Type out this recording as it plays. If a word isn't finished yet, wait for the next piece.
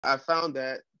I found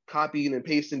that copying and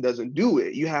pasting doesn't do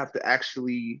it. You have to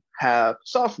actually have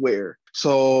software.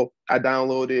 So I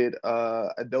downloaded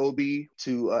Adobe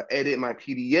to edit my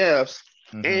PDFs,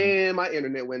 and my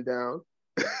internet went down.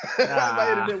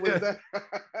 My internet was down.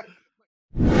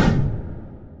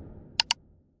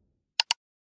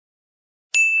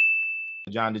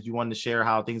 John, did you want to share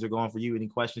how things are going for you? Any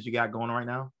questions you got going right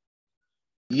now?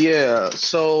 Yeah,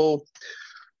 so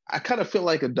I kind of feel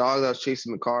like a dog that was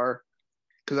chasing the car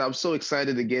because I was so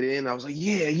excited to get in. I was like,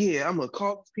 yeah, I'm gonna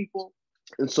call people.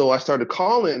 And so I started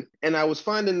calling, and I was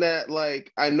finding that,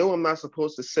 like, I know I'm not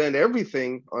supposed to send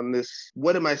everything on this.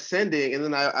 What am I sending? And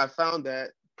then I found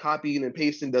that copying and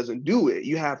pasting doesn't do it.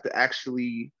 You have to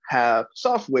actually have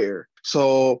software.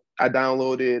 So I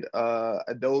downloaded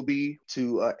Adobe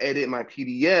to edit my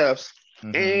PDFs,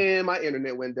 and my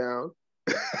internet went down.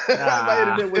 My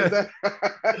internet was down.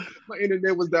 My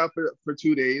internet was down for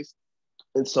 2 days.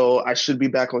 And so I should be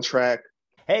back on track.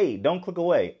 Hey, don't click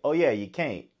away. Oh yeah, you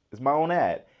can't. It's my own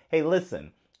ad. Hey,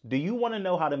 listen, do you want to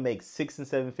know how to make 6 and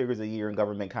 7 figures a year in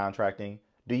government contracting?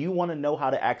 Do you want to know how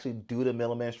to actually do the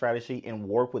middleman strategy and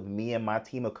work with me and my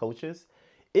team of coaches?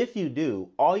 If you do,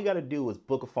 all you got to do is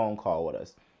book a phone call with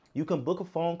us. You can book a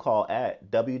phone call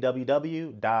at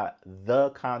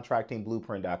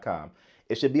www.thecontractingblueprint.com.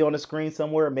 It should be on the screen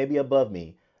somewhere, maybe above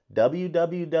me.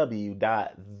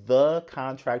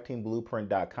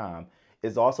 www.thecontractingblueprint.com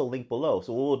is also linked below.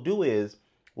 So what we'll do is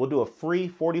we'll do a free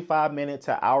 45-minute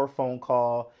to hour phone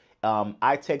call.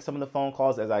 I take some of the phone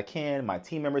calls as I can. My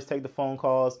team members take the phone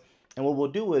calls. And what we'll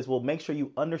do is we'll make sure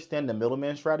you understand the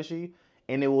middleman strategy,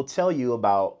 and it will tell you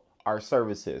about our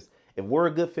services. If we're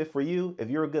a good fit for you, if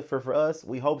you're a good fit for us,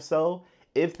 we hope so.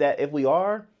 If we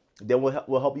are, then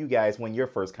we'll help you guys win your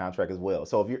first contract as well.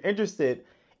 So if you're interested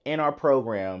in our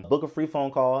program, book a free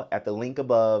phone call at the link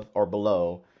above or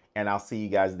below, and I'll see you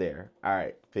guys there. All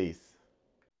right, peace.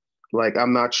 Like,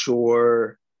 I'm not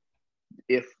sure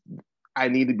if I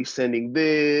need to be sending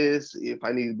this, if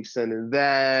I need to be sending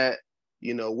that,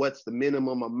 what's the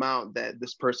minimum amount that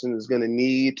this person is going to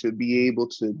need to be able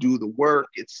to do the work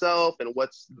itself, and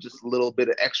what's just a little bit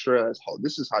of extra as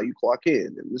this is how you clock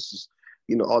in, and this is,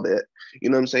 all that,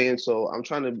 what I'm saying? So I'm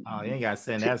trying to. Oh, you ain't got to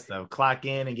send that stuff. Clock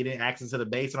in and get in access to the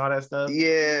base and all that stuff.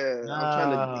 Yeah, I'm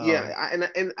trying to. Yeah,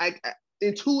 I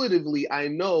intuitively I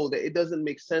know that it doesn't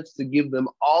make sense to give them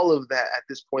all of that at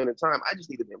this point in time. I just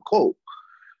need a damn quote.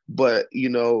 But the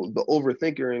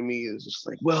overthinker in me is just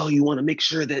like, well, you want to make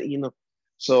sure that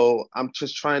So I'm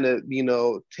just trying to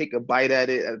take a bite at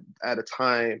it at a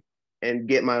time and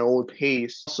get my own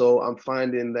pace. So I'm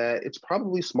finding that it's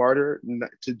probably smarter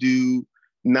to do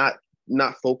not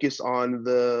focus on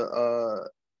the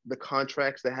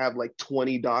contracts that have like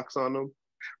 20 docs on them.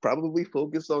 Probably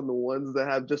focus on the ones that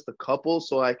have just a couple,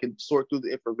 so I can sort through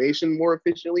the information more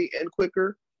efficiently and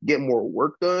quicker, get more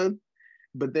work done.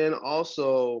 But then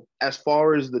also, as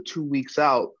far as the 2 weeks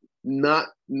out, not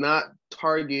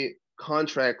target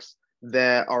contracts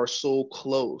that are so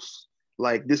close.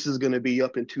 Like, this is going to be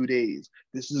up in 2 days.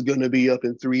 This is going to be up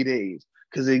in 3 days,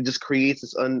 because it just creates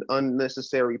this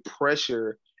unnecessary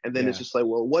pressure. And then it's just like,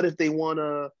 well, what if they want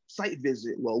a site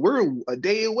visit? Well, we're a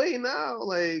day away now.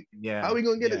 Like, how are we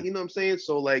going to get it? You know what I'm saying?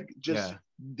 So, like, just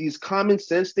these common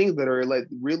sense things that are like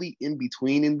really in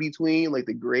between, like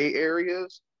the gray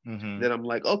areas. Then I'm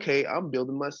like, okay, I'm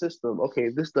building my system. Okay,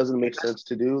 this doesn't make sense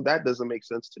to do. That doesn't make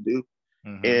sense to do.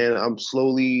 And I'm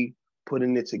slowly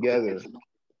putting it together.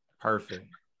 Perfect.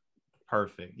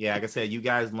 Yeah, like I said, you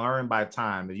guys learn by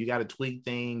time. If you got to tweak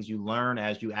things, you learn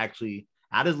as you actually.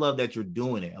 I just love that you're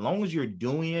doing it. As long as you're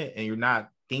doing it and you're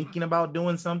not thinking about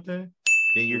doing something,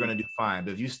 then you're going to do fine.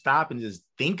 But if you stop and just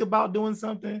think about doing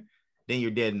something, then you're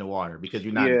dead in the water, because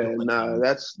you're not doing something.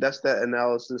 That's that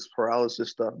analysis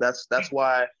paralysis stuff. That's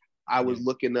why I was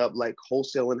looking up like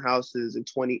wholesaling houses in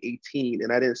 2018,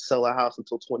 and I didn't sell a house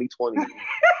until 2020.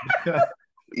 You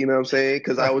know what I'm saying?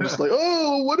 Because I was just like,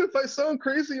 oh, what if I sound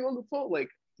crazy on the phone? Like,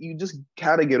 you just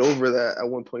gotta get over that at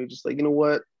one point. You're just like, you know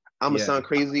what? I'm gonna sound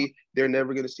crazy. They're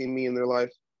never gonna see me in their life.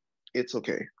 It's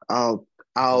okay. I'll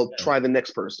try the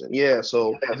next person. Yeah.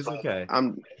 So it's okay.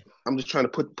 I'm just trying to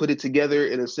put it together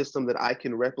in a system that I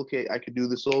can replicate. I could do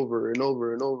this over and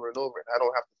over and over and over, and I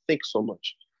don't have to think so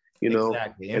much.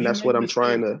 Exactly. And that's what I'm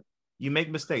trying to. You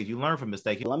make mistakes. You learn from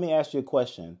mistakes. Let me ask you a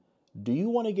question. Do you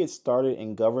want to get started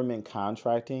in government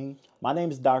contracting? My name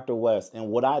is Dr. West, and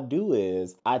what I do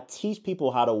is I teach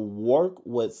people how to work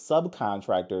with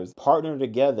subcontractors, partner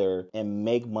together, and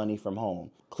make money from home.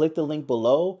 Click the link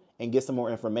below and get some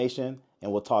more information,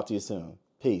 and we'll talk to you soon.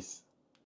 Peace.